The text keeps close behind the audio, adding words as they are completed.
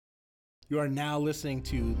You are now listening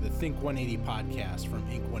to the Think 180 podcast from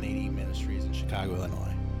INK180 Ministries in Chicago,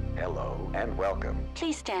 Illinois. Hello and welcome.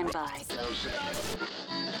 Please stand by.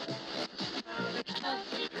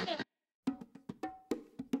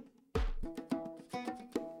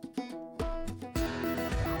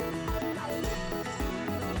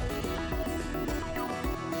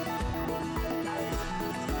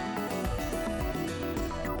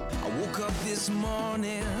 This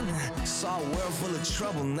morning, saw a world full of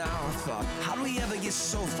trouble now. I thought, how do we ever get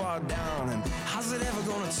so far down? And how's it ever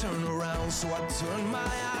gonna turn around? So I turned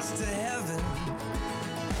my eyes to heaven.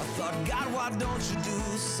 I thought, God, why don't you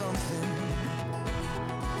do something?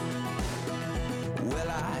 Well,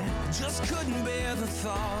 I just couldn't bear the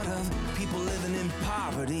thought of people living in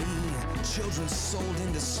poverty, children sold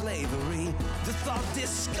into slavery. The thought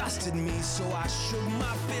disgusted me, so I shook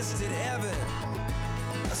my fist at heaven.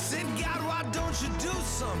 I said, God, why don't you do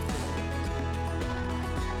something?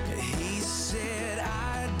 He said,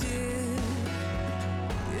 I did.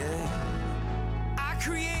 Yeah. I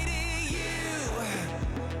created you.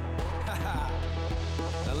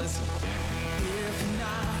 Now listen. If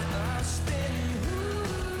not us, then who?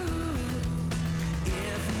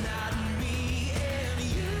 If not me and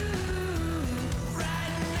you,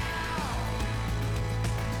 right now.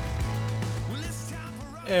 Well, it's time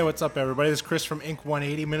for us. Hey, what's up, everybody? This is Chris from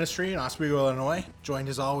INK180 Ministry in Oswego, Illinois, joined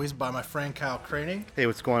as always by my friend Kyle Craning. Hey,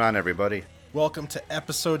 what's going on, everybody? Welcome to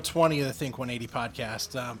episode 20 of the Think 180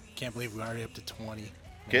 podcast. Can't believe we're already up to 20.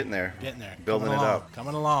 Getting there. Building Coming it along, up.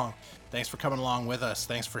 Coming along. Thanks for coming along with us.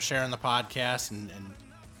 Thanks for sharing the podcast and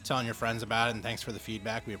telling your friends about it, and thanks for the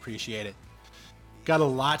feedback. We appreciate it. Got a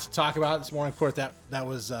lot to talk about this morning. Of course, that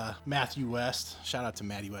was Mattoo West. Shout out to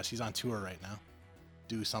Matty West. He's on tour right now.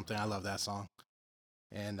 Do Something. I love that song.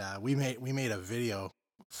 And we made a video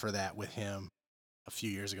for that with him a few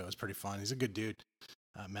years ago. It was pretty fun. He's a good dude.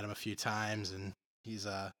 Met him a few times, and he's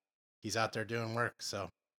out there doing work. So,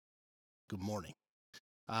 good morning.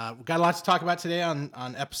 We've got a lot to talk about today on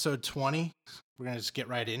episode 20. We're gonna just get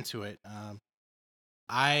right into it.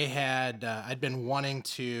 I'd been wanting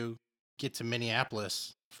to get to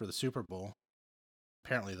Minneapolis for the Super Bowl.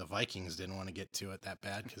 Apparently, the Vikings didn't want to get to it that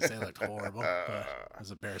bad because they looked horrible. But as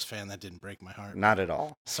a Bears fan, that didn't break my heart. Not at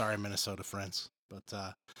all. Sorry, Minnesota friends.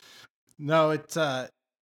 But no, it's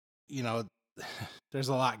there's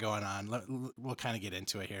a lot going on. We'll kind of get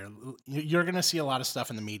into it here. You're going to see a lot of stuff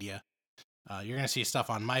in the media. You're going to see stuff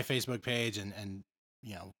on my Facebook page and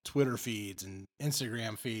Twitter feeds and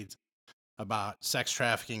Instagram feeds about sex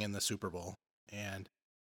trafficking in the Super Bowl. And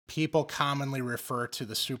people commonly refer to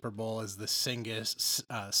the Super Bowl as the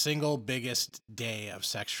single biggest day of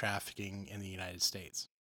sex trafficking in the United States.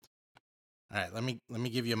 All right, let me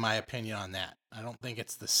give you my opinion on that. I don't think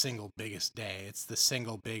it's the single biggest day. It's the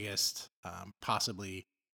single biggest possibly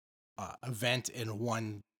event in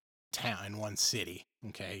one town, in one city.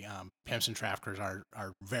 Okay, pimps and traffickers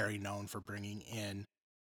are very known for bringing in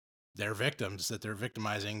their victims that they're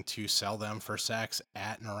victimizing to sell them for sex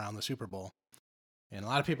at and around the Super Bowl. And a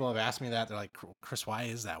lot of people have asked me that. They're like, Chris, why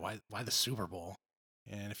is that? Why the Super Bowl?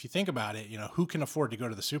 And if you think about it, who can afford to go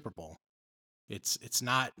to the Super Bowl? It's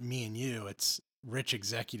not me and you. It's rich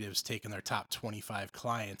executives taking their top 25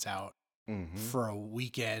 clients out for a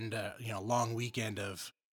weekend, long weekend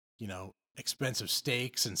of, expensive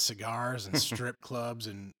steaks and cigars and strip clubs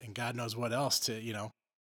and God knows what else to,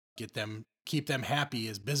 keep them happy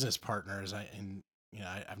as business partners.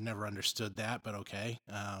 I've never understood that, but okay.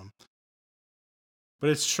 But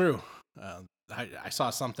it's true. I saw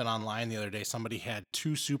something online the other day. Somebody had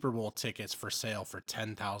 2 Super Bowl tickets for sale for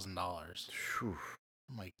 $10,000.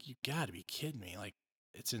 I'm like, you got to be kidding me! Like,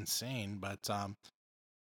 it's insane. But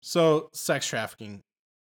so sex trafficking.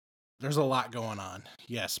 There's a lot going on.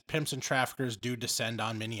 Yes, pimps and traffickers do descend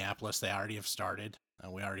on Minneapolis. They already have started.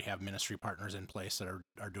 We already have ministry partners in place that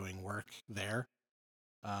are doing work there.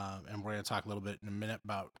 And we're going to talk a little bit in a minute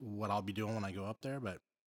about what I'll be doing when I go up there. But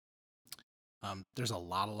there's a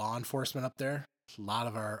lot of law enforcement up there. A lot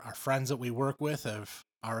of our friends that we work with have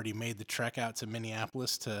already made the trek out to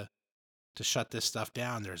Minneapolis to shut this stuff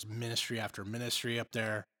down. There's ministry after ministry up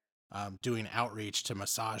there doing outreach to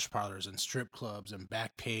massage parlors and strip clubs and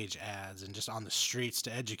back page ads and just on the streets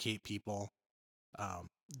to educate people.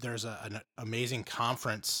 There's an amazing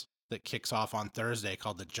conference that kicks off on Thursday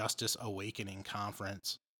called the Justice Awakening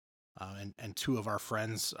Conference. And 2 of our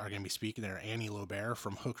friends are going to be speaking there. Annie Lobert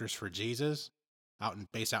from Hookers for Jesus,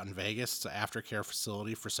 based out in Vegas. It's an aftercare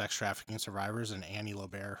facility for sex trafficking survivors. And Annie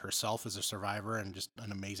Lobert herself is a survivor and just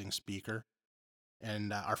an amazing speaker.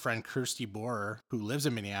 And our friend Kirsty Borer, who lives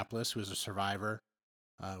in Minneapolis, who is a survivor,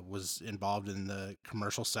 was involved in the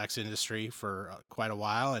commercial sex industry for quite a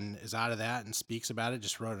while and is out of that and speaks about it.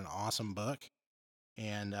 Just wrote an awesome book,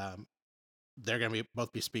 and they're going to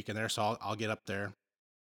both be speaking there. So I'll get up there.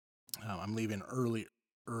 I'm leaving early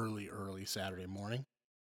Saturday morning.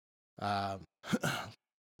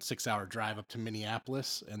 6-hour drive up to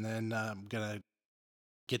Minneapolis, and then I'm going to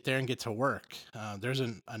get there and get to work. There's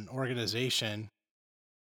an organization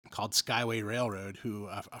called Skyway Railroad who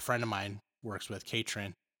a friend of mine works with,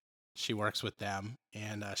 Katrin. She works with them,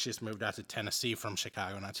 and she just moved out to Tennessee from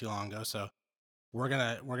Chicago not too long ago. So we're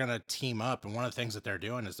gonna team up, and one of the things that they're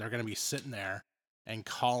doing is they're gonna be sitting there and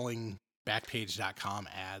calling Backpage.com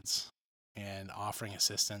ads and offering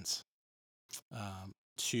assistance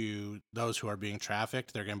to those who are being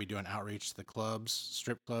trafficked. They're gonna be doing outreach to the clubs,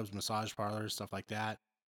 strip clubs, massage parlors, stuff like that,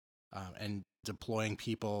 and deploying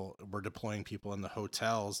people. We're deploying people in the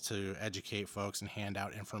hotels to educate folks and hand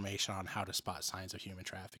out information on how to spot signs of human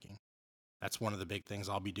trafficking. That's one of the big things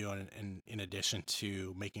I'll be doing in addition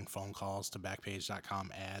to making phone calls to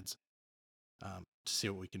Backpage.com ads to see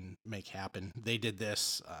what we can make happen. They did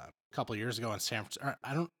this a couple of years ago in San Francisco.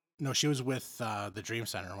 I don't know. She was with the Dream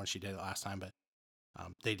Center when she did it last time, but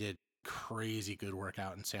they did crazy good work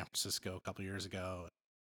out in San Francisco a couple of years ago.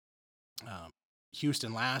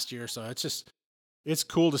 Houston last year. So it's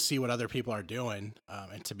cool to see what other people are doing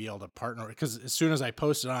and to be able to partner. Because as soon as I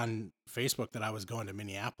posted on Facebook that I was going to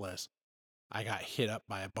Minneapolis, I got hit up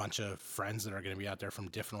by a bunch of friends that are going to be out there from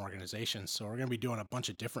different organizations. So we're going to be doing a bunch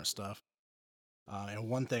of different stuff. And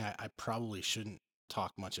one thing I probably shouldn't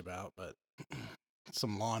talk much about, but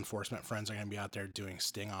some law enforcement friends are going to be out there doing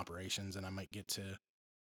sting operations, and I might get to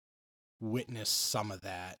witness some of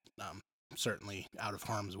that, certainly out of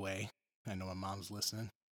harm's way. I know my mom's listening,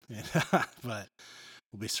 but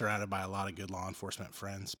we'll be surrounded by a lot of good law enforcement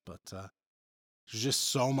friends. But there's just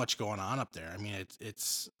so much going on up there. I mean,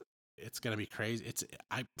 it's going to be crazy.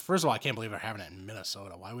 First of all, I can't believe they're having it in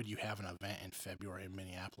Minnesota. Why would you have an event in February in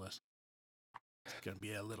Minneapolis? It's going to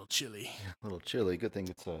be a little chilly. A little chilly. Good thing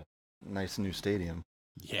it's a nice new stadium.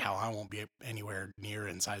 Yeah, well, I won't be anywhere near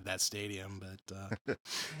inside that stadium, but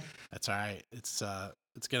that's all right. It's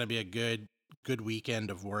going to be a good weekend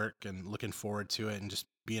of work, and looking forward to it and just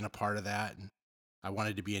being a part of that. And I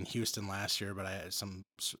wanted to be in Houston last year, but I had some,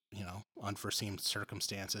 unforeseen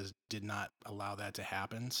circumstances did not allow that to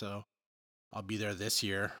happen. So I'll be there this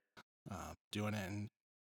year, doing it, and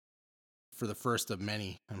for the first of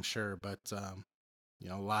many, I'm sure. But,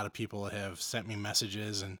 a lot of people have sent me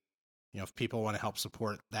messages, and, if people want to help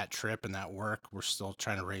support that trip and that work, we're still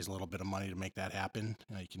trying to raise a little bit of money to make that happen.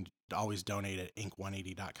 You can always donate at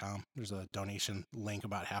INK180.com. There's a donation link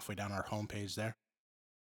about halfway down our homepage there.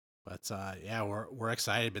 But yeah, we're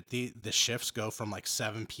excited. But the shifts go from like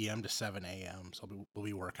 7 p.m. to 7 a.m. So we'll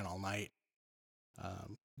be working all night,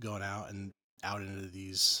 going out into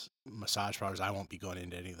these massage parlors. I won't be going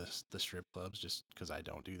into any of the strip clubs just because I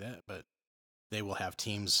don't do that. But they will have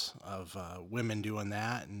teams of women doing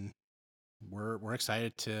that, and we're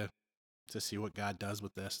excited to see what God does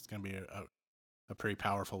with this. It's going to be a pretty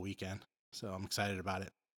powerful weekend. So I'm excited about it.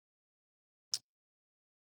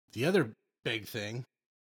 The other big thing,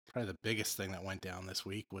 probably the biggest thing that went down this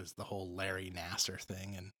week, was the whole Larry Nassar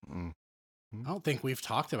thing. And I don't think we've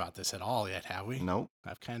talked about this at all yet, have we? Nope.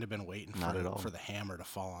 I've kind of been waiting for the hammer to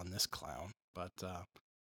fall on this clown. But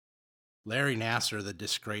Larry Nassar, the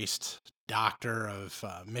disgraced doctor of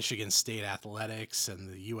Michigan State athletics and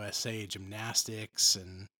the USA gymnastics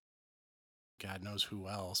and God knows who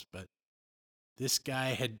else, but this guy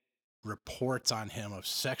had reports on him of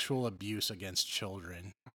sexual abuse against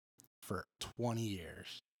children for 20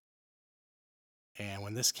 years. And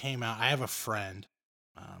when this came out, I have a friend.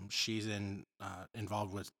 She's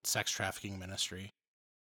involved with sex trafficking ministry.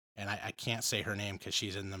 And I can't say her name because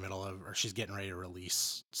she's in the middle of, or she's getting ready to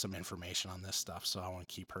release some information on this stuff. So I want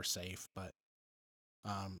to keep her safe. But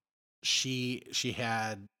she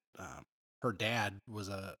had, her dad was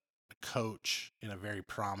a coach in a very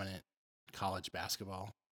prominent college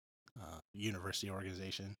basketball university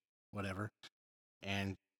organization, whatever.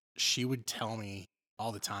 And she would tell me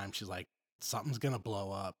all the time, she's like, something's going to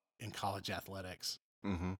blow up in college athletics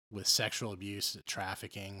with sexual abuse,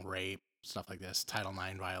 trafficking, rape, stuff like this, Title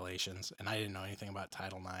IX violations. And I didn't know anything about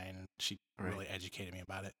Title IX, and she really educated me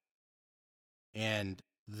about it. And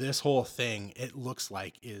this whole thing, it looks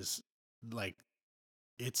like is like,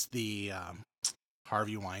 it's the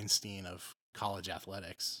Harvey Weinstein of college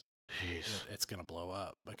athletics. Jeez. It's going to blow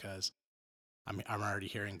up because I'm already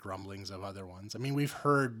hearing grumblings of other ones. I mean, we've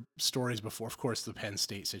heard stories before, of course, the Penn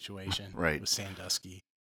State situation with Sandusky.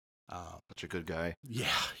 Such a good guy.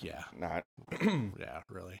 Yeah. Not. Yeah,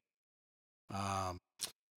 really.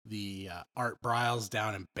 Art Briles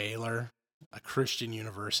down in Baylor, a Christian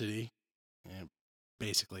university, and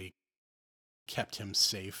basically kept him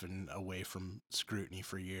safe and away from scrutiny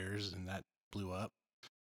for years, and that blew up.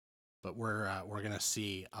 But we're gonna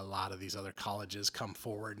see a lot of these other colleges come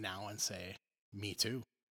forward now and say, "Me too."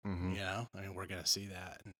 Mm-hmm. You know, I mean, we're gonna see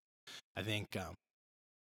that. And I think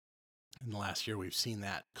in the last year we've seen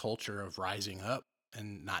that culture of rising up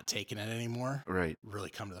and not taking it anymore, Right. really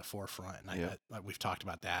come to the forefront. And Yeah. we've talked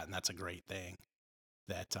about that, and that's a great thing.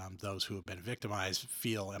 That those who have been victimized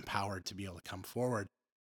feel empowered to be able to come forward,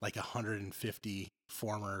 like 150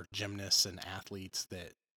 former gymnasts and athletes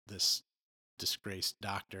that this disgraced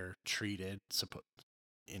doctor treated,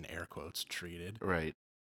 in air quotes, treated, Right.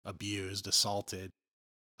 abused, assaulted,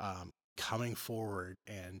 coming forward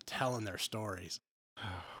and telling their stories.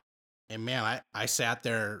 And man, I sat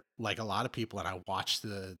there like a lot of people, and I watched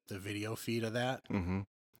the video feed of that, Mm-hmm.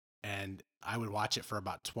 and I would watch it for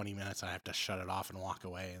about 20 minutes, and I have to shut it off and walk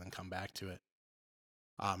away and then come back to it.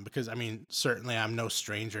 Because I mean, certainly I'm no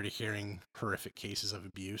stranger to hearing horrific cases of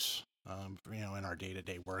abuse, in our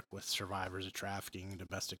day-to-day work with survivors of trafficking,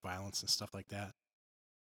 domestic violence, and stuff like that.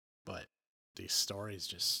 But these stories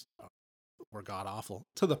just were god awful,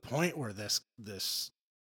 to the point where this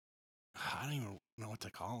I don't even know what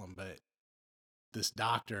to call him, but this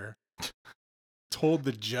doctor told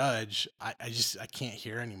the judge, I can't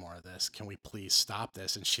hear any more of this. Can we please stop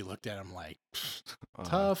this? And she looked at him like,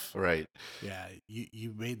 tough. Right. Yeah,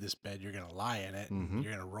 you made this bed, you're gonna lie in it, Mm-hmm. and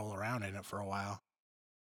you're gonna roll around in it for a while.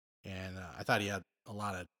 And I thought he had a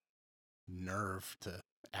lot of nerve to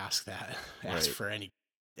ask that, ask Right. for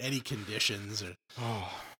any conditions.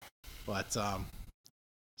 Oh. But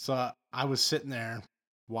so I was sitting there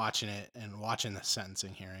watching it and watching the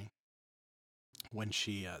sentencing hearing when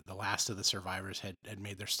she, the last of the survivors had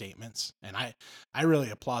made their statements. And I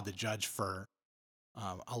really applaud the judge for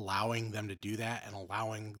allowing them to do that, and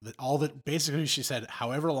allowing basically she said,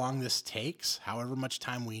 however long this takes, however much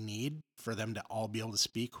time we need for them to all be able to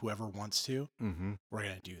speak, whoever wants to, Mm-hmm. we're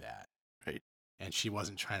going to do that. Right. And she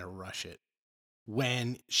wasn't trying to rush it.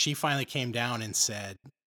 When she finally came down and said,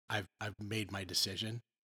 I've made my decision,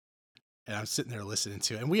 and I'm sitting there listening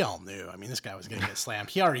to it, and we all knew, I mean, this guy was going to get slammed.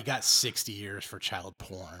 He already got 60 years for child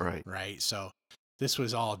porn. Right. So this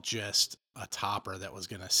was all just a topper that was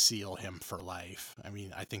going to seal him for life. I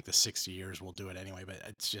mean, I think the 60 years will do it anyway, but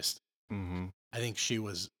it's just, Mm-hmm. I think she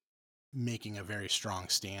was making a very strong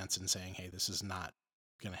stance and saying, hey, this is not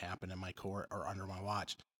going to happen in my court or under my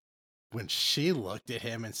watch. When she looked at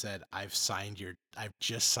him and said, I've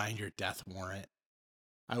just signed your death warrant,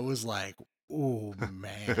 I was like, oh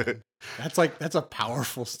man, that's a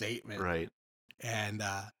powerful statement. Right. And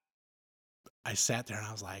I sat there and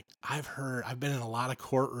I was like, I've been in a lot of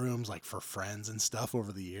courtrooms, like for friends and stuff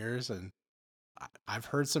over the years, and I've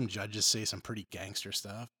heard some judges say some pretty gangster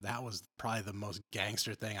stuff. That was probably the most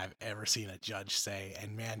gangster thing I've ever seen a judge say.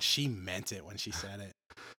 And man, she meant it when she said it.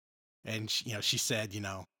 And she said,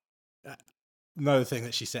 another thing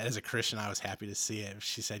that she said, as a Christian, I was happy to see it.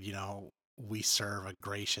 She said, we serve a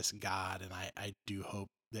gracious God, and I do hope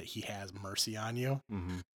that he has mercy on you.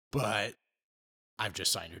 Mm-hmm. But I've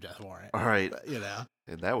just signed your death warrant. All right.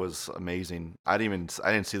 And that was amazing. I didn't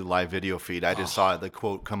see the live video feed. I just saw the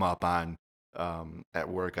quote come up on at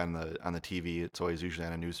work on the TV. It's always usually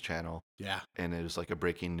on a news channel. Yeah. And it was like a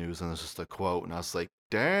breaking news, and it was just a quote, and I was like,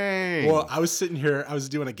 dang. Well, I was sitting here, I was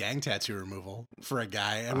doing a gang tattoo removal for a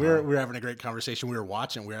guy, and we were having a great conversation. We were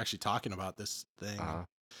watching, we were actually talking about this thing.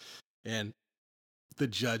 And the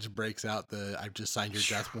judge breaks out I've just signed your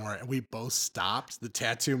death warrant, and we both stopped. The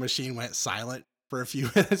tattoo machine went silent for a few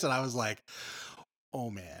minutes, and I was like, oh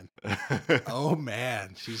man. Oh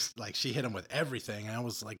man. She hit him with everything. And I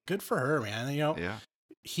was like, good for her, man. Yeah.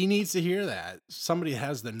 He needs to hear that. Somebody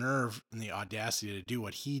has the nerve and the audacity to do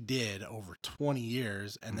what he did over 20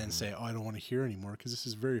 years and then say, oh, I don't want to hear anymore because this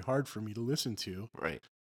is very hard for me to listen to. Right.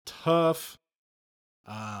 Tough.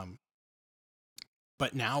 But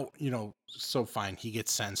now, so fine. He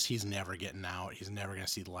gets sentenced. He's never getting out. He's never going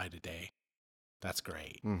to see the light of day. That's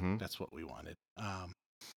great. Mm-hmm. That's what we wanted. I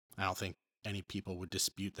don't think any people would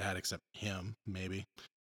dispute that except him, maybe.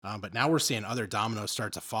 But now we're seeing other dominoes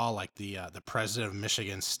start to fall, like the president of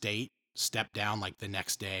Michigan State stepped down like the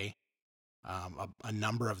next day. A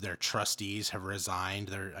number of their trustees have resigned.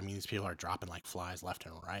 These people are dropping like flies left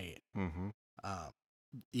and right. Mm-hmm.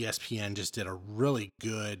 ESPN just did a really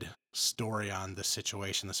good story on the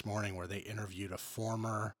situation this morning where they interviewed a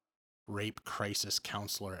former rape crisis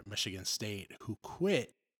counselor at Michigan State who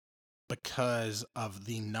quit because of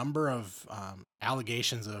the number of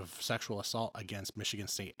allegations of sexual assault against Michigan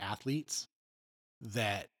State athletes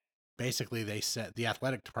that basically they said, the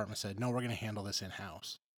athletic department said, no, we're going to handle this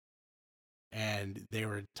in-house. And they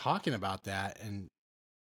were talking about that, and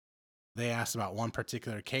they asked about one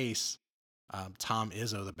particular case. Tom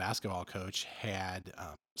Izzo, the basketball coach, had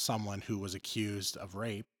someone who was accused of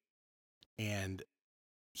rape, and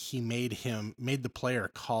he made the player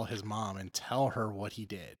call his mom and tell her what he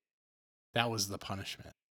did. That was the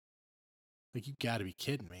punishment. Like, you got to be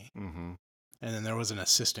kidding me. Mm-hmm. And then there was an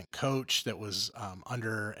assistant coach that was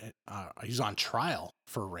he was on trial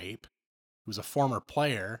for rape. He was a former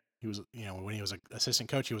player. He was, when he was an assistant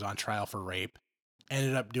coach, he was on trial for rape.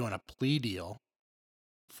 Ended up doing a plea deal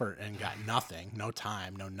and got nothing, no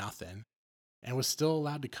time, no nothing, and was still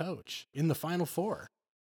allowed to coach in the Final Four.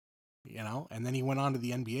 And then he went on to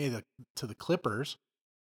the NBA, to the Clippers,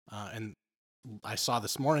 and I saw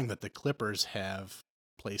this morning that the Clippers have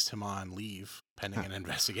placed him on leave pending an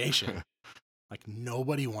investigation. Like,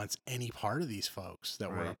 nobody wants any part of these folks that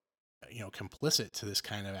were, complicit to this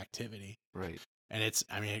kind of activity. Right. And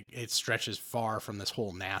it stretches far from this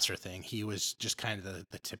whole Nassar thing. He was just kind of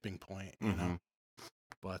the tipping point, you know.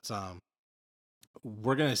 But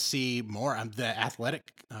we're going to see more. The athletic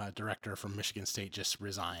director from Michigan State just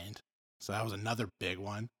resigned. So that was another big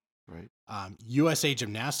one. Right. USA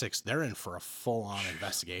Gymnastics, they're in for a full-on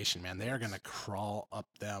investigation, man. They are going to crawl up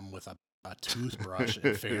them with a toothbrush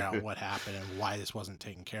and figure out what happened and why this wasn't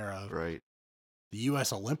taken care of. Right. The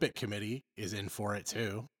U.S. Olympic Committee is in for it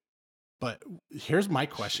too. But here's my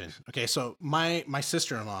question. Okay, so my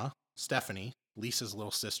sister-in-law, Stephanie, Lisa's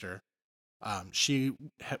little sister,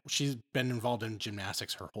 she's been involved in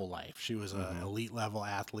gymnastics her whole life. She was an elite level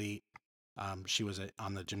athlete. She was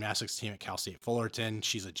on the gymnastics team at Cal State Fullerton.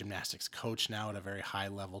 She's a gymnastics coach now at a very high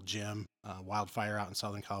level gym, Wildfire, out in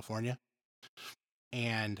Southern California.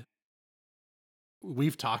 And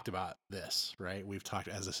we've talked about this, right? We've talked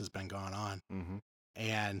as this has been going on. Mm-hmm.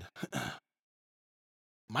 And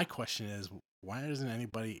my question is, why isn't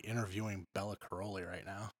anybody interviewing Bella Caroli right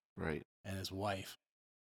now? Right. And his wife?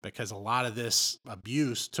 Because a lot of this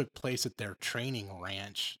abuse took place at their training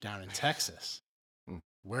ranch down in Texas.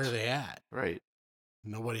 Where are they at? Right.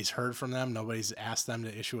 Nobody's heard from them. Nobody's asked them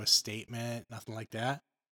to issue a statement, nothing like that.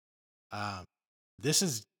 This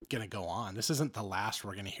is going to go on. This isn't the last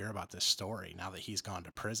we're going to hear about this story now that he's gone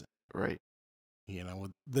to prison. Right.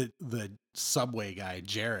 The Subway guy,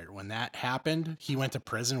 Jared, when that happened, he went to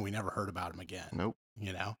prison. We never heard about him again. Nope.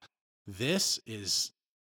 This is,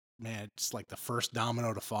 man, it's like the first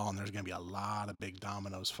domino to fall, and there's going to be a lot of big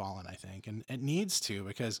dominoes falling, I think. And it needs to,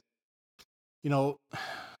 because,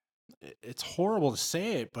 it's horrible to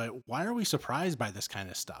say it, but why are we surprised by this kind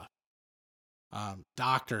of stuff?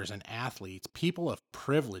 Doctors and athletes, people of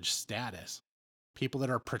privileged status, people that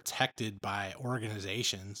are protected by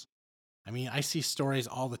organizations. I mean, I see stories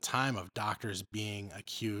all the time of doctors being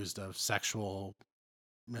accused of sexual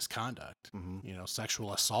misconduct,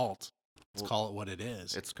 sexual assault. Let's call it what it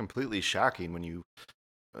is. It's completely shocking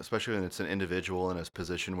especially when it's an individual in a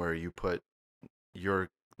position where you put your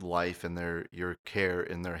life and your care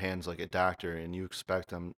in their hands, like a doctor, and you expect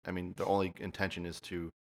them. I mean, the only intention is to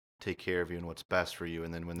take care of you and what's best for you.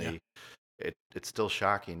 And then when it's still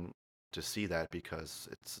shocking to see that, because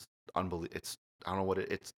it's unbelievable. I don't know what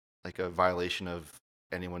it's like, a violation of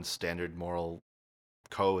anyone's standard moral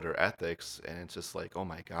code or ethics, and it's just like, oh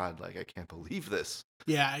my God, like, I can't believe this.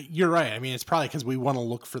 Yeah, you're right. I mean, it's probably because we want to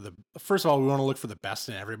look for first of all, we want to look for the best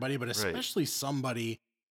in everybody, but especially somebody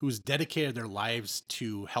who's dedicated their lives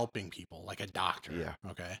to helping people, like a doctor. Yeah.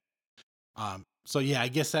 Okay. So yeah, I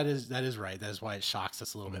guess that is right. That is why it shocks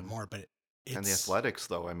us a little bit more. But and the athletics,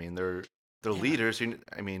 though, I mean, they're leaders.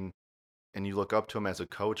 I mean, and you look up to them as a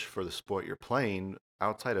coach for the sport you're playing.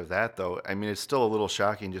 Outside of that, though, I mean, it's still a little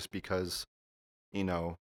shocking, just because,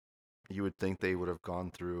 you would think they would have gone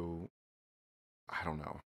through, I don't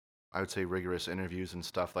know, I would say rigorous interviews and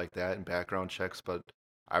stuff like that, and background checks, but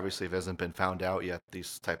obviously, if it hasn't been found out yet,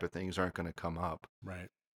 these type of things aren't going to come up. Right.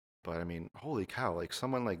 But I mean, holy cow, like,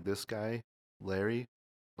 someone like this guy, Larry,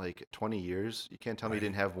 like, 20 years, you can't tell me he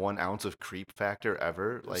didn't have 1 ounce of creep factor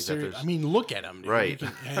ever. Like, I mean, look at him, dude. Right.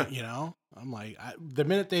 I'm like, the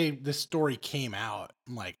minute this story came out,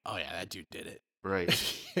 I'm like, oh yeah, that dude did it. Right.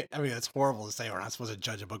 I mean, it's horrible to say. We're not supposed to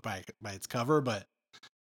judge a book by its cover, but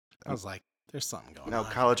I was like, there's something going on. Now,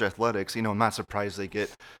 college athletics, I'm not surprised they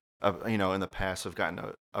get, in the past have gotten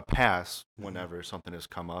a pass whenever something has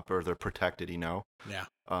come up, or they're protected, Yeah.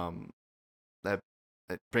 That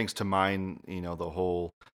brings to mind, the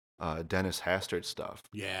whole Dennis Hastert stuff.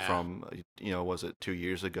 Yeah. From, was it 2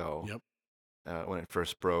 years ago? Yep. When it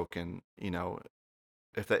first broke, and,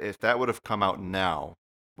 if that would have come out now,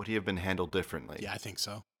 would he have been handled differently? Yeah, I think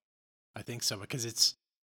so. Because it's,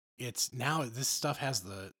 it's now this stuff has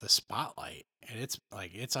the spotlight, and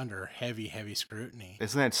it's under heavy scrutiny.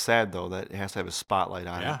 Isn't that sad though that it has to have a spotlight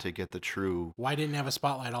on Yeah. it to get the true? Why didn't it have a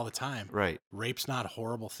spotlight all the time? Right. Rape's not a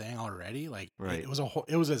horrible thing already. Like Right.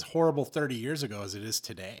 it was as horrible 30 years ago as it is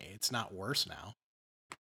today. It's not worse now.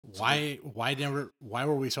 Why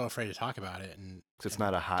were we so afraid to talk about it? And It's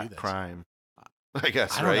not a do hot this? crime, I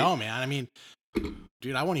guess. I don't right? know, man. I mean,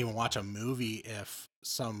 dude, I won't even watch a movie if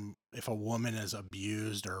a woman is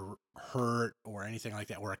abused or hurt or anything like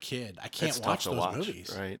that, or a kid. I can't It's tough watch to those watch,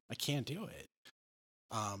 movies. right? I can't do it.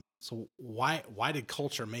 So why did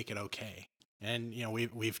culture make it okay? And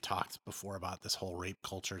we've talked before about this whole rape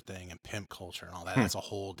culture thing and pimp culture and all that. That's a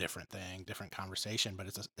whole different thing, different conversation, but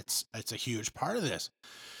it's a huge part of this.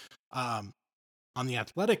 On the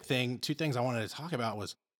athletic thing, two things I wanted to talk about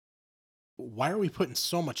was, why are we putting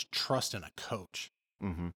so much trust in a coach?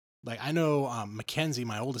 Mm-hmm. Like, I know Mackenzie,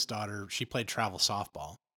 my oldest daughter, she played travel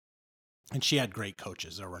softball, and she had great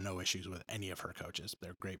coaches. There were no issues with any of her coaches.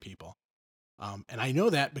 They're great people. And I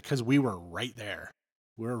know that because we were right there.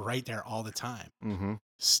 We were right there all the time. Mm-hmm.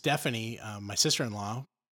 Stephanie, my sister-in-law,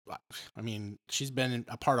 I mean, she's been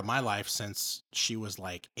a part of my life since she was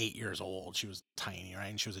like 8 years old. She was tiny, right?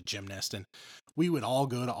 And she was a gymnast. And we would all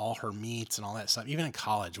go to all her meets and all that stuff. Even in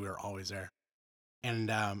college, we were always there.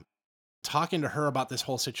 And talking to her about this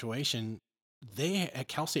whole situation, they at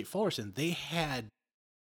Cal State Fullerton, they had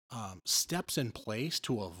steps in place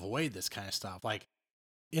to avoid this kind of stuff. Like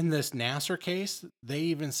in this Nassar case, they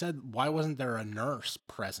even said, why wasn't there a nurse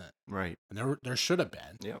present? Right. And there should have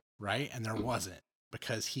been. Yep. Right. And there wasn't,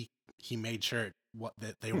 because he made sure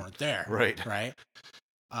that they weren't there. Right. Right.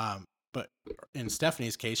 But in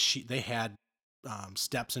Stephanie's case, they had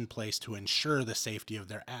steps in place to ensure the safety of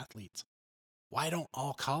their athletes. Why don't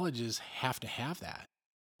all colleges have to have that?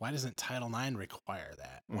 Why doesn't Title IX require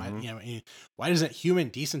that? Mm-hmm. Why doesn't human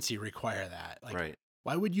decency require that? Like, right.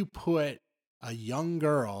 Why would you put a young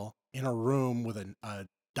girl in a room with a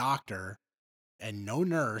doctor and no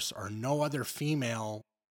nurse or no other female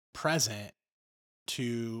present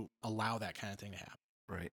to allow that kind of thing to happen?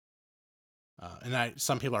 Right. And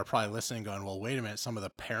some people are probably listening going, well, wait a minute. Some of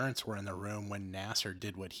the parents were in the room when Nassar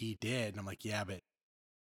did what he did. And I'm like, yeah, but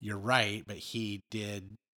you're right. But he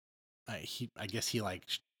did, I guess he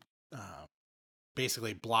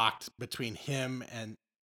basically blocked between him and,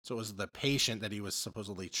 so it was the patient that he was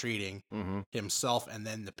supposedly treating, Mm-hmm. himself, and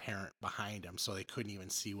then the parent behind him. So they couldn't even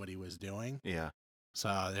see what he was doing. Yeah.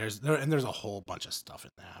 So there's a whole bunch of stuff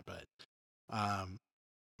in that, but,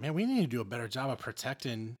 man, we need to do a better job of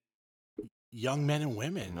protecting young men and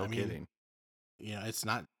women. No kidding. It's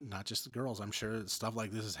not just the girls. I'm sure stuff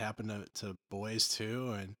like this has happened to boys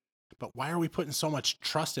too. But why are we putting so much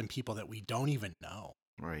trust in people that we don't even know?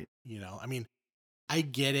 Right. I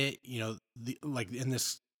get it. Like in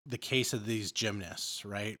the case of these gymnasts,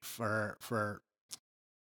 right? For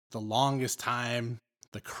the longest time,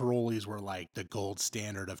 the curlies were like the gold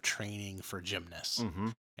standard of training for gymnasts. Mm-hmm.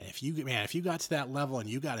 And if you got to that level and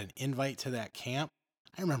you got an invite to that camp,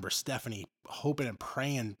 I remember Stephanie hoping and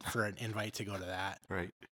praying for an invite to go to that. Right.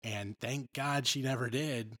 And thank God she never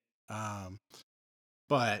did.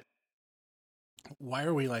 But why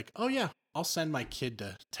are we like, oh yeah, I'll send my kid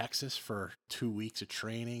to Texas for 2 weeks of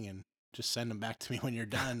training and just send them back to me when you're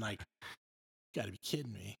done? Like, you got to be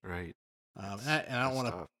kidding me. Right. And I don't want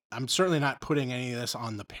to. I'm certainly not putting any of this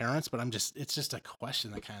on the parents, but it's just a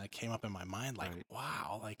question that kind of came up in my mind. Like, right.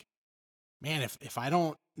 Wow, like, man, if I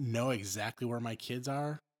don't know exactly where my kids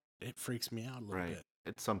are, it freaks me out a little bit.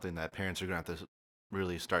 It's something that parents are going to have to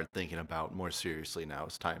really start thinking about more seriously now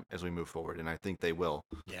as we move forward. And I think they will.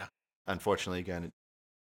 Yeah. Unfortunately, again,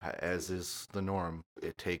 as is the norm,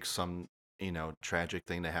 it takes some, tragic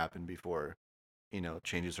thing to happen before,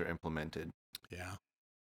 changes are implemented. Yeah.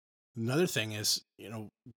 Another thing is,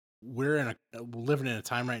 we're living in a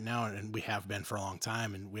time right now, and we have been for a long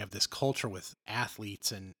time, and we have this culture with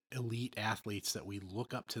athletes and elite athletes that we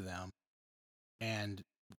look up to them, and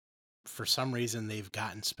for some reason they've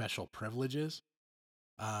gotten special privileges,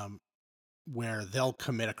 where they'll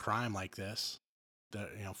commit a crime like this.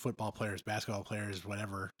 Football players, basketball players,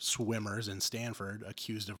 whatever, swimmers in Stanford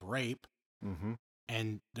accused of rape, Mm-hmm.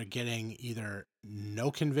 and they're getting either no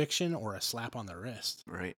conviction or a slap on the wrist.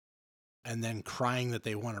 Right. And then crying that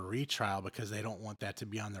they want a retrial because they don't want that to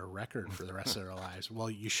be on their record for the rest of their lives. Well,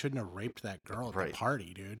 you shouldn't have raped that girl at the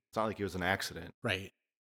party, dude. It's not like it was an accident. Right.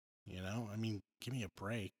 Give me a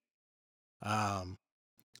break.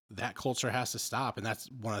 That culture has to stop. And that's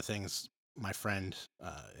one of the things my friend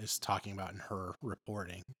is talking about in her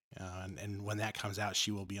reporting. And when that comes out, she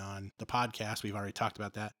will be on the podcast. We've already talked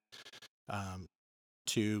about that.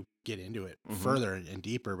 to get into it further and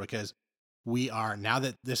deeper, because now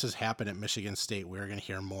that this has happened at Michigan State, we're going to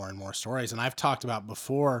hear more and more stories. And I've talked about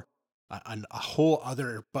before a whole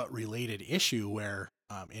other but related issue where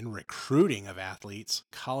in recruiting of athletes,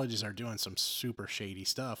 colleges are doing some super shady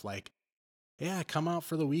stuff. Like, yeah, come out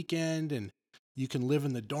for the weekend and you can live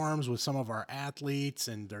in the dorms with some of our athletes,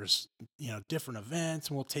 and there's, different events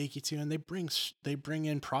and we'll take you to, and they bring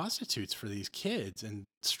in prostitutes for these kids and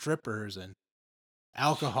strippers and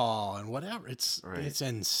alcohol and whatever. It's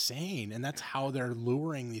insane. And that's how they're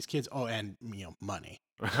luring these kids. Oh, and money.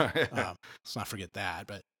 Let's not forget that.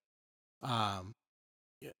 But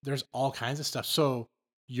there's all kinds of stuff. So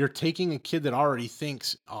you're taking a kid that already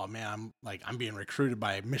thinks, oh man, I'm being recruited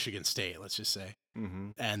by Michigan State, let's just say.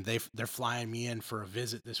 And they're flying me in for a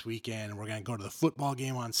visit this weekend, and we're going to go to the football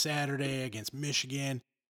game on Saturday against Michigan.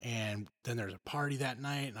 And then there's a party that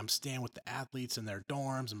night, and I'm staying with the athletes in their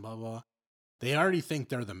dorms and blah, blah. They already think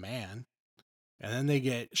they're the man. And then they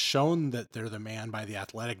get shown that they're the man by the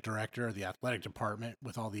athletic director or the athletic department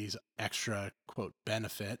with all these extra, quote,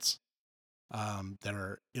 benefits that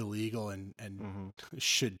are illegal and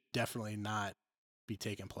should definitely not be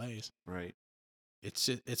taking place. Right.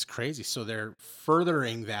 It's crazy. So they're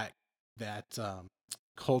furthering that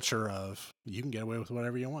culture of you can get away with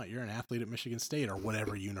whatever you want. You're an athlete at Michigan State or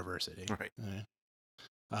whatever university. Right.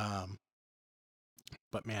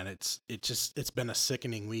 But man, it's been a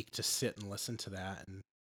sickening week to sit and listen to that and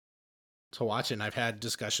to watch it. And I've had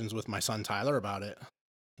discussions with my son Tyler about it,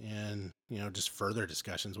 and just further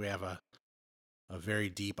discussions. We have a very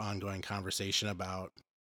deep ongoing conversation about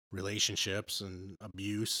relationships and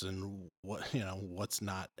abuse and what's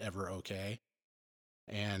not ever okay.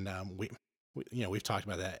 And we've talked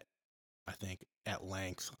about that, I think, at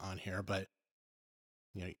length on here, but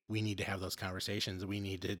we need to have those conversations. We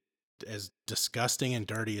need to, as disgusting and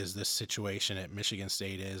dirty as this situation at Michigan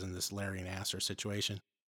State is, and this Larry Nassar situation,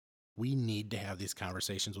 we need to have these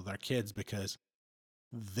conversations with our kids, because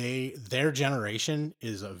their generation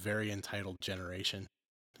is a very entitled generation,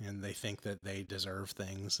 and they think that they deserve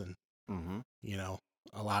things. And,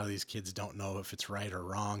 a lot of these kids don't know if it's right or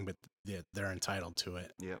wrong, but they're entitled to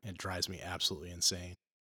it. Yep. It drives me absolutely insane.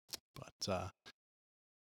 But, all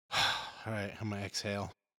right, I'm going to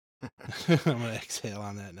exhale. I'm going to exhale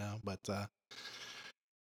on that now. But,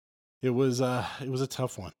 it was a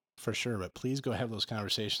tough one for sure, but please go have those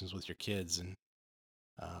conversations with your kids. And,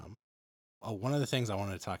 one of the things I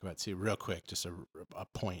wanted to talk about too, real quick, just a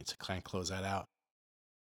point to kind of close that out.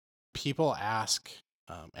 People ask,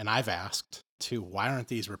 and I've asked too, why aren't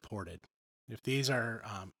these reported? If these are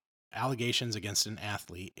allegations against an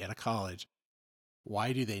athlete at a college,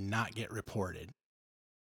 why do they not get reported?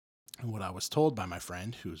 And what I was told by my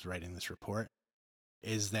friend who's writing this report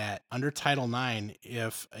is that under Title IX,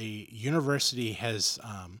 if a university has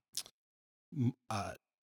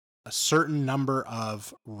a certain number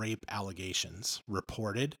of rape allegations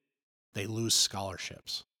reported, they lose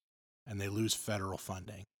scholarships and they lose federal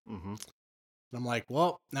funding. And I'm like,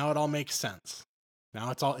 well, now it all makes sense.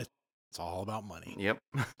 Now it's all about money. Yep.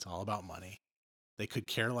 It's all about money. They could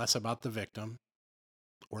care less about the victim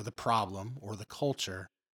or the problem or the culture.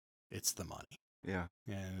 It's the money. Yeah.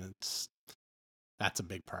 And that's a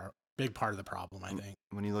big part of the problem, I think.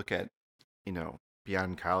 When you look at,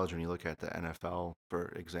 beyond college, when you look at the NFL,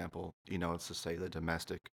 for example, it's to say the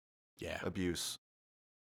domestic abuse,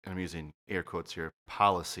 and I'm using air quotes here,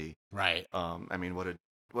 policy. Right. I mean, what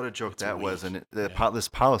a joke that weak. was. And this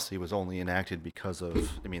policy was only enacted because of,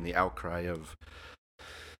 the outcry of,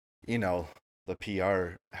 the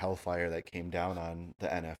PR hellfire that came down on the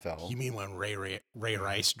NFL. You mean when Ray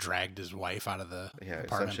Rice dragged his wife out of the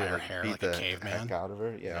apartment by her hair like a caveman? Heck out of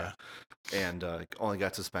her, yeah. And only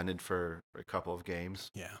got suspended for a couple of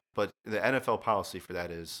games. Yeah. But the NFL policy for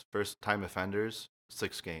that is first-time offenders,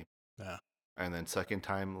 6 games. Yeah. And then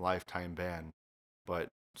second-time, lifetime ban. But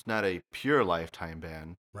it's not a pure lifetime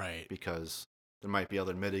ban. Right. Because there might be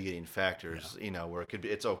other mitigating factors, where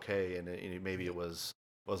it's okay, and maybe it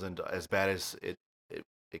wasn't as bad as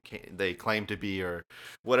they claim to be, or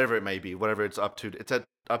whatever it may be, whatever it's up to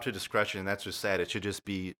discretion, and that's just sad. It should just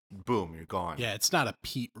be boom, you're gone. Yeah, it's not a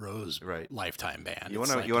Pete Rose lifetime ban. You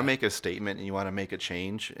want to make a statement, and you want to make a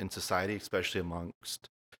change in society, especially amongst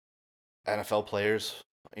NFL players.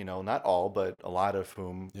 Not all, but a lot of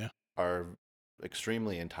whom are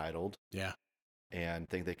extremely entitled. Yeah. And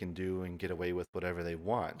think they can do and get away with whatever they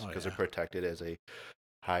want because they're protected as a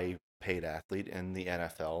high-paid athlete in the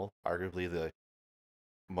NFL, arguably the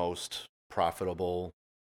most profitable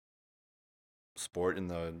sport in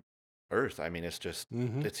the earth. I mean, it's just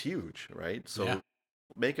it's huge, right? So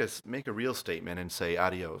make a real statement and say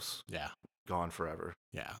adios. Yeah. gone forever.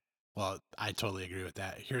 Yeah. Well, I totally agree with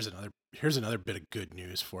that. Here's another bit of good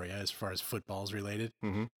news for you as far as football's related.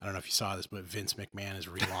 Mm-hmm. I don't know if you saw this, but Vince McMahon is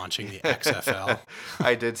relaunching the XFL.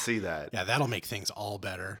 I did see that. Yeah, that'll make things all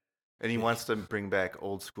better. And he wants to bring back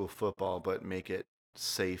old school football, but make it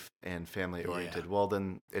safe and family oriented. Yeah. Well,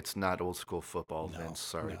 then it's not old school football, No, Vince.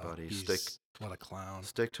 Sorry, no, buddy. What a clown.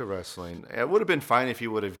 Stick to wrestling. It would have been fine if you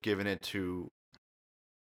would have given it to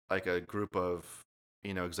like a group of,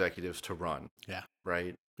 executives to run. Yeah.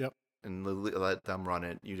 Right? Yep. And let them run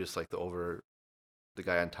it. You just like the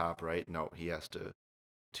guy on top, right? No, he has to,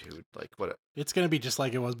 dude, like what? It's going to be just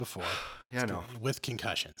like it was before. Yeah, I know. With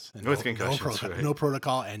concussions. And With concussions, right. No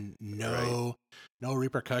protocol and no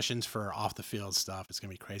repercussions for off the field stuff. It's going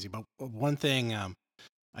to be crazy. But one thing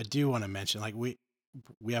I do want to mention, like we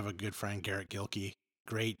have a good friend, Garrett Gilkey.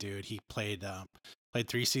 Great dude. He played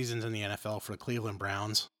 3 seasons in the NFL for the Cleveland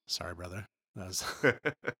Browns. Sorry, brother. That's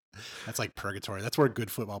like purgatory. That's where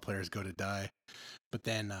good football players go to die. But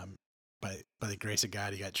then, by the grace of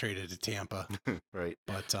God, he got traded to Tampa. Right.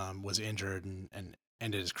 But was injured and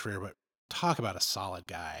ended his career. But talk about a solid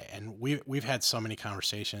guy. And we've had so many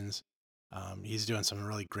conversations. He's doing some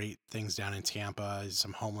really great things down in Tampa.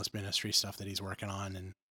 Some homeless ministry stuff that he's working on,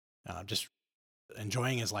 and just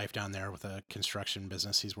enjoying his life down there with a construction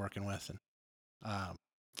business he's working with. And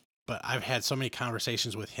but I've had so many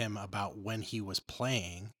conversations with him about when he was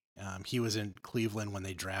playing. He was in Cleveland when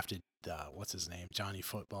they drafted what's his name, Johnny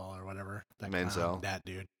Football or whatever. Manziel. That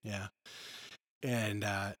dude, yeah. And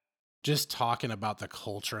just talking about the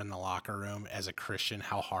culture in the locker room as a Christian,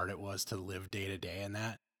 how hard it was to live day to day in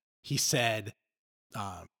that. He said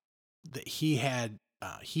that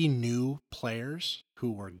he knew players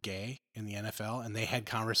who were gay in the NFL, and they had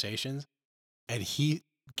conversations. And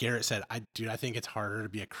Garrett said, I think it's harder to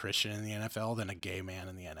be a Christian in the NFL than a gay man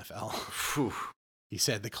in the NFL. He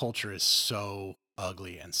said the culture is so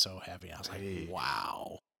ugly and so heavy. I was like,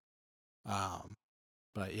 wow.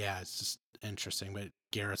 But yeah, it's just interesting. But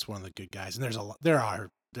Garrett's one of the good guys, and there are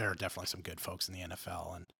definitely some good folks in the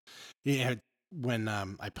NFL. And when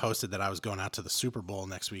I posted that I was going out to the Super Bowl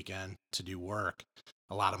next weekend to do work,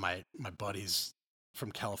 a lot of my buddies from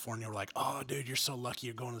California were like, "Oh, dude, you're so lucky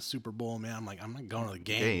you're going to the Super Bowl, man." I'm like, "I'm not going to the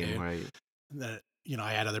game, dude." Right. That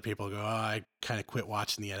I had other people go, "Oh, I kind of quit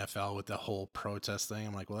watching the NFL with the whole protest thing."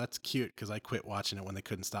 I'm like, "Well, that's cute because I quit watching it when they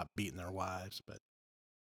couldn't stop beating their wives." But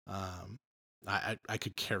I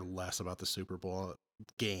could care less about the Super Bowl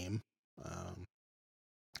game.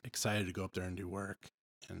 Excited to go up there and do work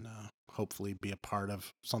and hopefully be a part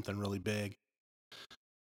of something really big.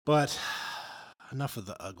 But enough of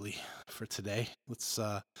the ugly for today.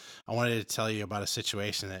 I wanted to tell you about a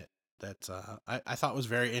situation that I thought was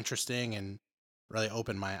very interesting and really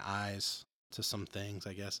opened my eyes to some things,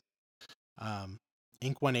 I guess.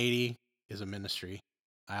 INK180 is a ministry.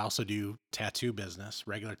 I also do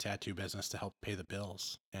regular tattoo business to help pay the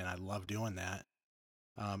bills, and I love doing that.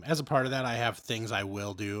 As a part of that, I have things I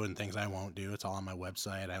will do and things I won't do. It's all on my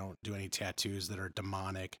website. I don't do any tattoos that are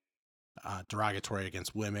demonic, derogatory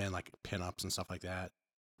against women, like pinups and stuff like that.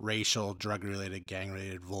 Racial, drug-related,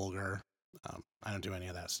 gang-related, vulgar. I don't do any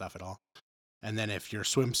of that stuff at all. And then if your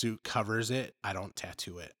swimsuit covers it, I don't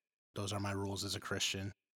tattoo it. Those are my rules as a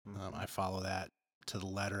Christian. I follow that to the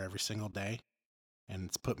letter every single day, and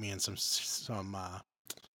it's put me in some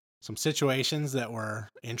situations that were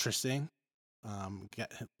interesting.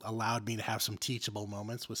 Allowed me to have some teachable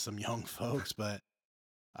moments with some young folks, but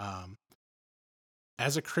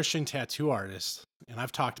as a Christian tattoo artist, and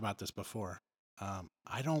I've talked about this before,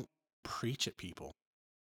 I don't preach at people.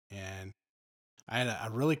 And I had a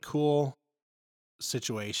really cool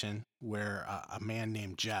situation where a man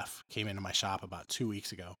named Jeff came into my shop about 2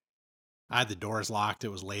 weeks ago. I had the doors locked.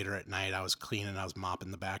 It was later at night. I was cleaning. I was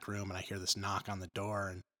mopping the back room, and I hear this knock on the door,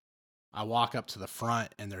 and I walk up to the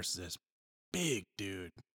front, and there's this big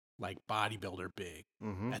dude, like bodybuilder big,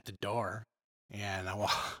 at the door. And I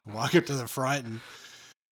walk up to the front and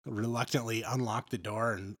reluctantly unlocked the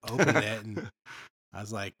door and opened it. And I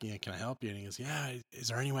was like, "Yeah, can I help you?" And he goes, "Yeah, is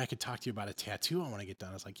there any way I could talk to you about a tattoo I want to get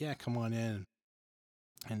done?" I was like, "Yeah, come on in."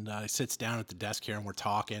 And he sits down at the desk here, and we're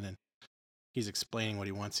talking, and he's explaining what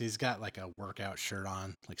he wants. He's got like a workout shirt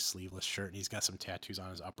on, like sleeveless shirt, and he's got some tattoos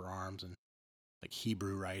on his upper arms and like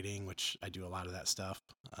Hebrew writing, which I do a lot of that stuff.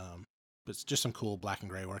 But it's just some cool black and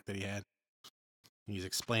gray work that he had. And he's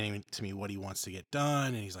explaining to me what he wants to get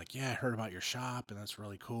done, and he's like, "Yeah, I heard about your shop, and that's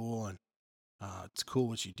really cool, and it's cool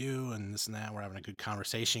what you do, and this and that." We're having a good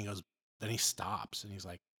conversation. He goes, then he stops, and he's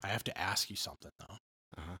like, "I have to ask you something, though."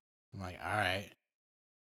 I'm like, "All right."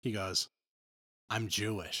 He goes, "I'm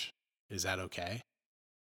Jewish. Is that okay?"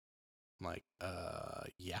 I'm like,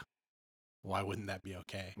 yeah. why wouldn't that be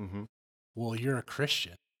okay? Mm-hmm. Well, you're a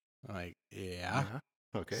Christian. I'm like, yeah.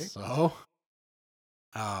 Okay. So,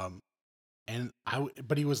 and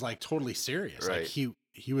but he was like totally serious. Right. Like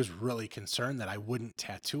he was really concerned that I wouldn't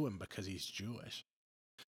tattoo him because he's Jewish.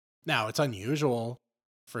 Now, it's unusual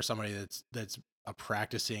for somebody that's a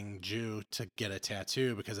practicing Jew to get a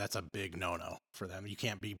tattoo, because that's a big no-no for them. You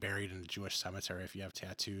can't be buried in a Jewish cemetery if you have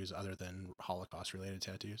tattoos other than Holocaust-related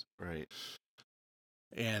tattoos. Right.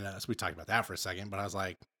 And so we talked about that for a second, but I was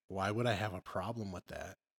like, why would I have a problem with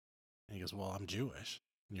that? And he goes, well, I'm Jewish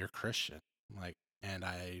and you're Christian. I'm like, and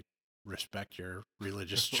I respect your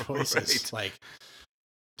religious choices. Right. Like,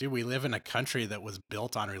 dude, we live in a country that was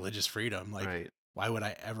built on religious freedom. Like, Right. why would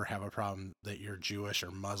I ever have a problem that you're Jewish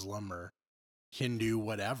or Muslim or Hindu,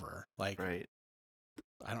 whatever? Like, Right.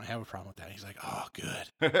 I don't have a problem with that. He's like, oh, good.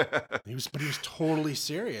 But he was totally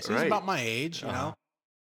serious. He was Right. about my age, you Uh-huh. know?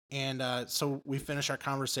 And so we finished our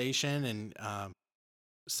conversation and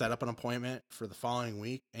set up an appointment for the following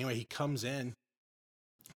week. Anyway, he comes in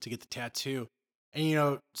to get the tattoo. And, you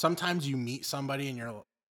know, sometimes you meet somebody and you're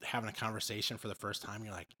having a conversation for the first time.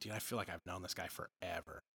 You're like, dude, I feel like I've known this guy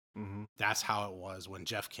forever. Mm-hmm. That's how it was when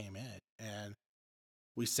Jeff came in. And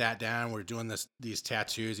we sat down, we're doing these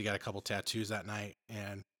tattoos. He got a couple tattoos that night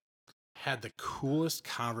and had the coolest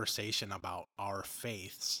conversation about our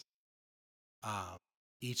faiths.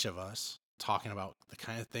 Each of us talking about the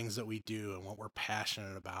kind of things that we do and what we're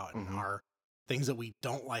passionate about, and Mhm. our things that we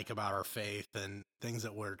don't like about our faith and things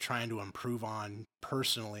that we're trying to improve on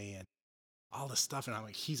personally and all this stuff. And I'm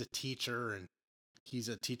like, he's a teacher and he's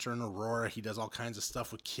a teacher in Aurora. He does all kinds of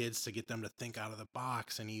stuff with kids to get them to think out of the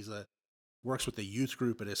box. And works with the youth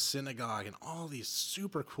group at his synagogue and all these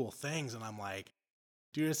super cool things. And I'm like,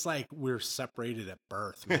 dude, it's like we're separated at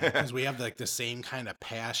birth, man, because we have like the same kind of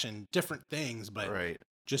passion, different things, but Right.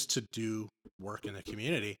 just to do work in the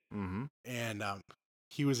community. Mm-hmm. And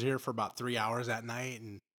he was here for about 3 hours that night,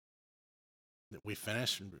 and we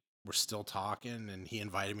finished and we're still talking, and he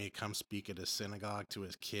invited me to come speak at his synagogue to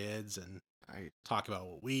his kids and talk about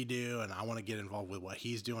what we do, and I want to get involved with what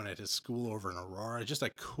he's doing at his school over in Aurora. Just a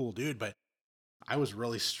cool dude. But I was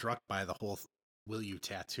really struck by the whole will you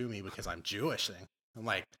tattoo me because I'm Jewish thing. I'm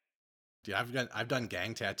like, dude, I've done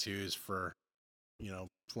gang tattoos for, you know,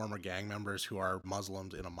 former gang members who are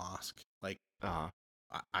Muslims in a mosque. Like,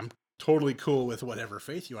 I'm totally cool with whatever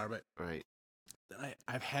faith you are, but right.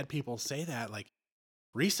 I've had people say that. Like,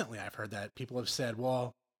 recently I've heard that people have said,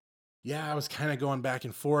 well, yeah, I was kind of going back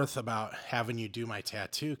and forth about having you do my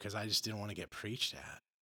tattoo because I just didn't want to get preached at.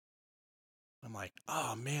 I'm like,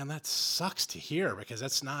 oh man, that sucks to hear, because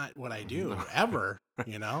that's not what I do ever,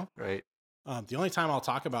 you know? Right. The only time I'll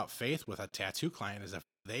talk about faith with a tattoo client is if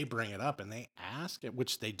they bring it up and they ask,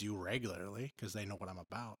 which they do regularly because they know what I'm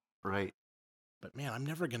about. Right. But man, I'm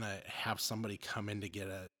never going to have somebody come in to get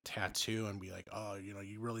a tattoo and be like, oh, you know,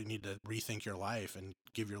 you really need to rethink your life and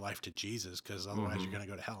give your life to Jesus because otherwise you're going to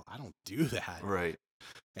go to hell. I don't do that. Right.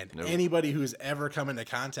 And anybody who's ever come into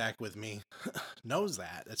contact with me knows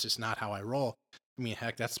that. That's just not how I roll. I mean,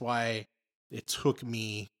 heck, that's why it took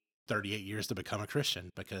me 38 years to become a Christian,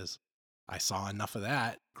 because I saw enough of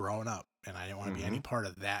that growing up and I didn't want to be any part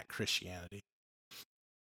of that Christianity.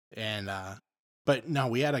 And, but no,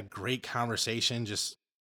 we had a great conversation, just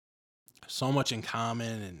so much in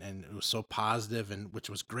common, and it was so positive, and which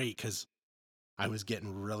was great because I was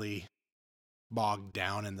getting really bogged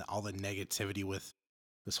down in all the negativity with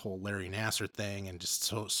this whole Larry Nassar thing and just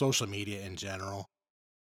social media in general.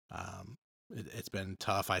 It's been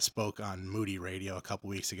tough. I spoke on Moody Radio a couple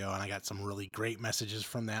weeks ago, and I got some really great messages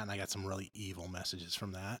from that, and I got some really evil messages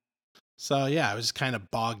from that. So yeah, I was just kind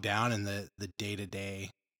of bogged down in the day-to-day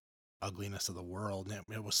ugliness of the world, and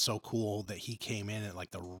it was so cool that he came in at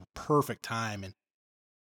like the perfect time. And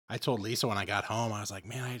I told Lisa when I got home, I was like,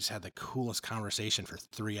 man, I just had the coolest conversation for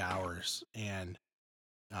 3 hours, and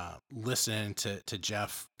listening to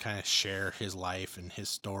Jeff kind of share his life and his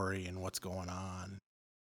story and what's going on.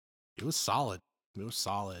 It was solid. It was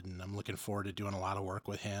solid. And I'm looking forward to doing a lot of work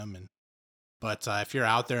with him. But if you're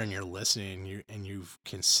out there and you're listening and you've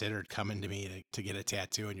considered coming to me to get a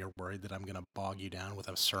tattoo and you're worried that I'm going to bog you down with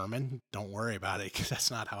a sermon, don't worry about it, because that's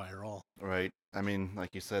not how I roll. Right. I mean,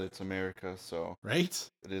 like you said, it's America, so right?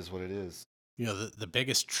 It is what it is. You know, the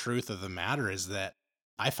biggest truth of the matter is that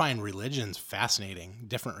I find religions fascinating,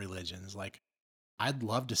 different religions. Like, I'd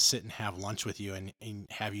love to sit and have lunch with you and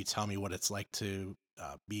have you tell me what it's like to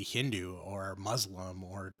be Hindu or Muslim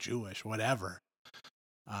or Jewish, whatever.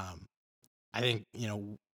 I think, you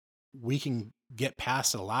know, we can get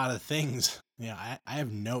past a lot of things. You know, I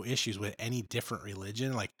have no issues with any different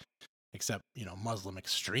religion. Like, except, Muslim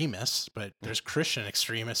extremists, but there's Christian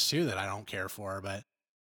extremists too that I don't care for. But,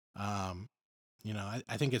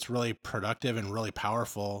 I think it's really productive and really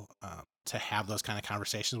powerful to have those kind of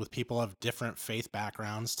conversations with people of different faith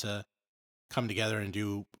backgrounds to come together and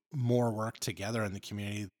do more work together in the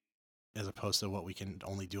community as opposed to what we can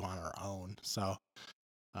only do on our own. So,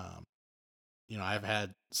 I've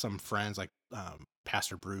had some friends like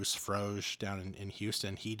Pastor Bruce Froge down in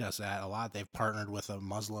Houston. He does that a lot. They've partnered with a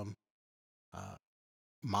Muslim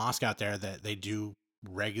mosque out there that they do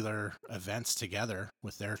regular events together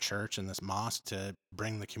with their church and this mosque to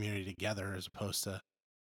bring the community together as opposed to,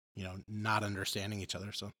 not understanding each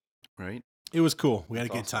other. So, right. It was cool. We had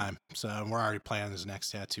That's a good awesome. time. So we're already planning his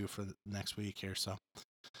next tattoo for the next week here. So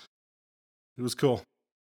it was cool.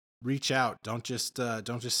 Reach out. Don't just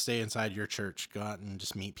stay inside your church. Go out and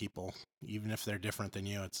just meet people, even if they're different than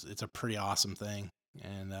you. It's a pretty awesome thing.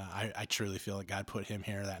 And I truly feel that God put him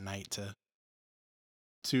here that night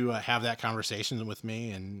to have that conversation with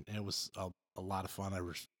me. And it was a lot of fun. I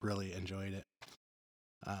really enjoyed it.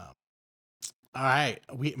 All right,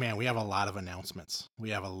 we have a lot of announcements.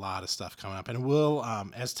 We have a lot of stuff coming up, and we'll,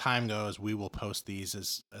 as time goes, we will post these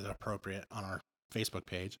as appropriate on our Facebook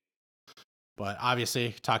page. But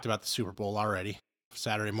obviously, talked about the Super Bowl already.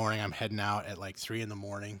 Saturday morning, I'm heading out at like 3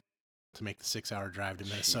 a.m. to make the 6-hour drive to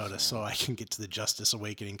Minnesota so I can get to the Justice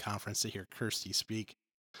Awakening conference to hear Kirsty speak.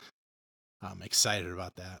 I'm excited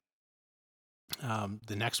about that.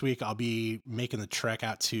 The next week, I'll be making the trek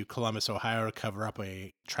out to Columbus, Ohio to cover up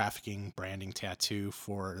a trafficking branding tattoo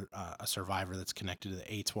for a survivor that's connected to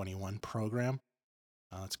the A21 program.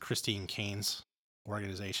 It's Christine Kane's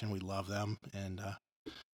organization. We love them. And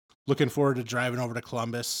looking forward to driving over to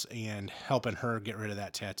Columbus and helping her get rid of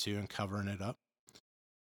that tattoo and covering it up.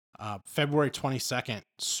 February 22nd,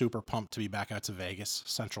 super pumped to be back out to Vegas,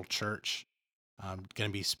 Central Church. I'm going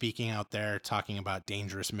to be speaking out there talking about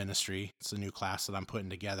dangerous ministry. It's a new class that I'm putting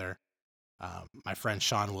together. My friend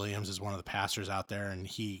Sean Williams is one of the pastors out there, and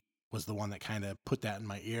he was the one that kind of put that in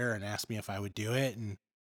my ear and asked me if I would do it. And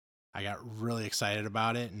I got really excited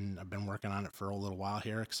about it, and I've been working on it for a little while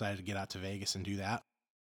here. Excited to get out to Vegas and do that.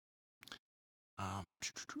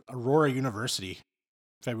 Aurora University,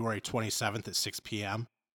 February 27th at 6 p.m.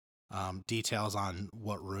 Details on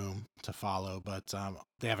what room to follow, but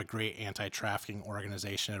they have a great anti-trafficking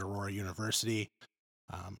organization at Aurora University.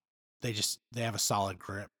 They have a solid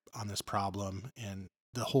grip on this problem, and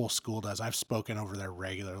the whole school does. I've spoken over there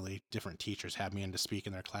regularly. Different teachers have me in to speak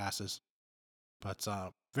in their classes, but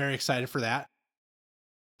very excited for that.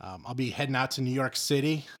 I'll be heading out to New York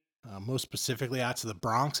City, most specifically out to the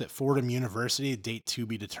Bronx at Fordham University, date to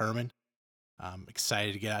be determined. I'm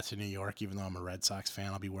excited to get out to New York, even though I'm a Red Sox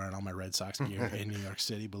fan. I'll be wearing all my Red Sox gear in New York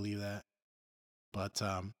City, believe that. But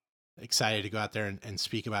excited to go out there and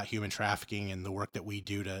speak about human trafficking and the work that we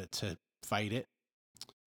do to fight it.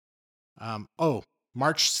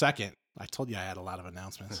 March 2nd. I told you I had a lot of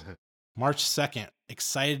announcements. March 2nd,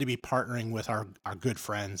 excited to be partnering with our good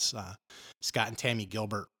friends. Scott and Tammy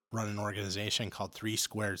Gilbert run an organization called 3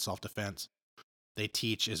 Squared Self-Defense. They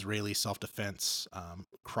teach Israeli self-defense,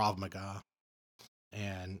 Krav Maga.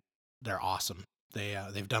 And they're awesome.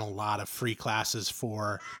 They've done a lot of free classes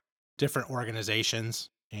for different organizations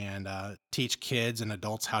and teach kids and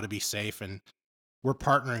adults how to be safe. And we're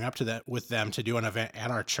partnering up to that with them to do an event at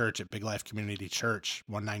our church at Big Life Community Church,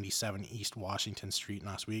 197 East Washington Street in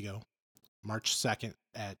Oswego, March 2nd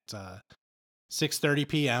at 6:30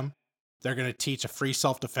 p.m. They're going to teach a free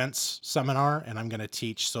self-defense seminar, and I'm going to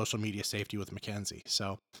teach social media safety with Mackenzie.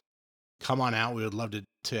 So come on out. We would love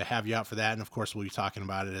to have you out for that. And of course, we'll be talking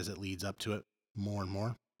about it as it leads up to it more and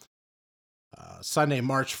more. Sunday,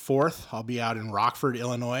 March 4th, I'll be out in Rockford,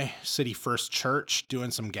 Illinois, City First Church,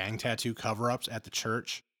 doing some gang tattoo cover-ups at the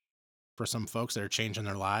church for some folks that are changing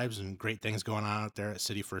their lives, and great things going on out there at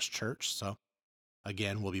City First Church. So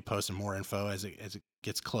again, we'll be posting more info as it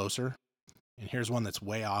gets closer. And here's one that's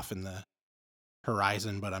way off in the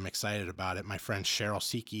horizon, but I'm excited about it. My friend Cheryl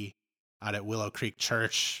Siki out at Willow Creek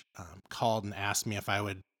Church called and asked me if I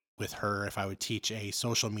would teach a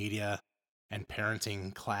social media and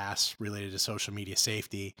parenting class related to social media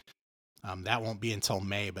safety. That won't be until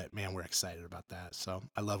May, but man, we're excited about that. So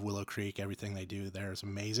I love Willow Creek. Everything they do there is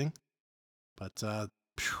amazing. But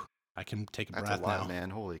I can take a breath That's a lot, now. man.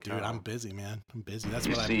 Holy cow. Dude, I'm busy, man. I'm busy. That's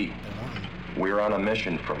You what see, I've been wanting. we're on a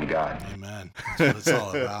mission from God. Amen. That's what it's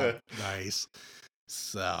all about. Nice.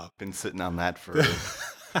 So Been sitting on that for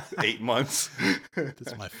 8 months.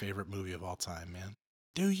 That's my favorite movie of all time, man.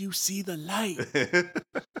 Do you see the light?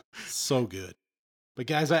 So good. But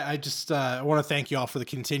guys, I just I want to thank you all for the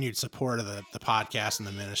continued support of the podcast and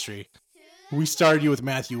the ministry. We started you with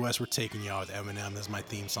Matthew West. We're taking you out with Eminem. That's my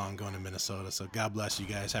theme song going to Minnesota. So God bless you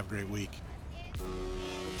guys. Have a great week.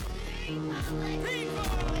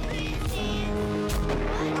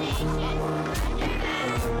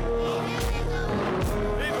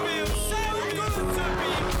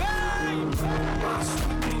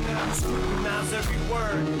 Scrutinize every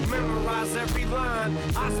word, memorize every line.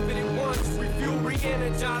 I spit it once, refuel,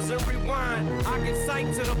 re-energize and rewind. I get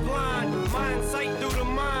sight to the blind, mind sight through the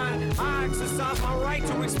mind. I exercise my right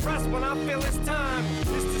to express when I feel it's time.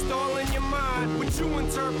 It's just all in your mind, what you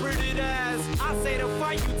interpret it as. I say the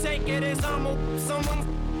fight, you take it as I'm someone.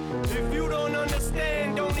 If you don't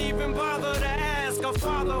understand, don't even bother to ask. A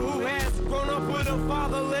father who has grown up with a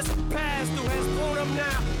fatherless past, who has grown up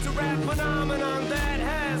now to rap phenomenon that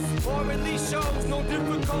has, or at least shows no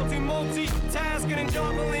difficulty multitasking and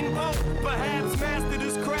juggling both. Perhaps mastered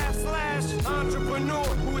his craft / entrepreneur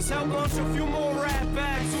who has helped launch a few more rap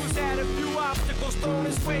acts, who's had a few obstacles thrown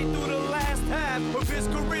his way through the last half of his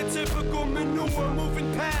career. Typical manure,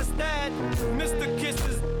 moving past that. Mr.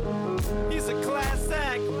 Kisses, he's a class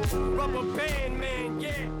act. Rubber band man,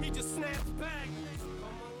 yeah, he just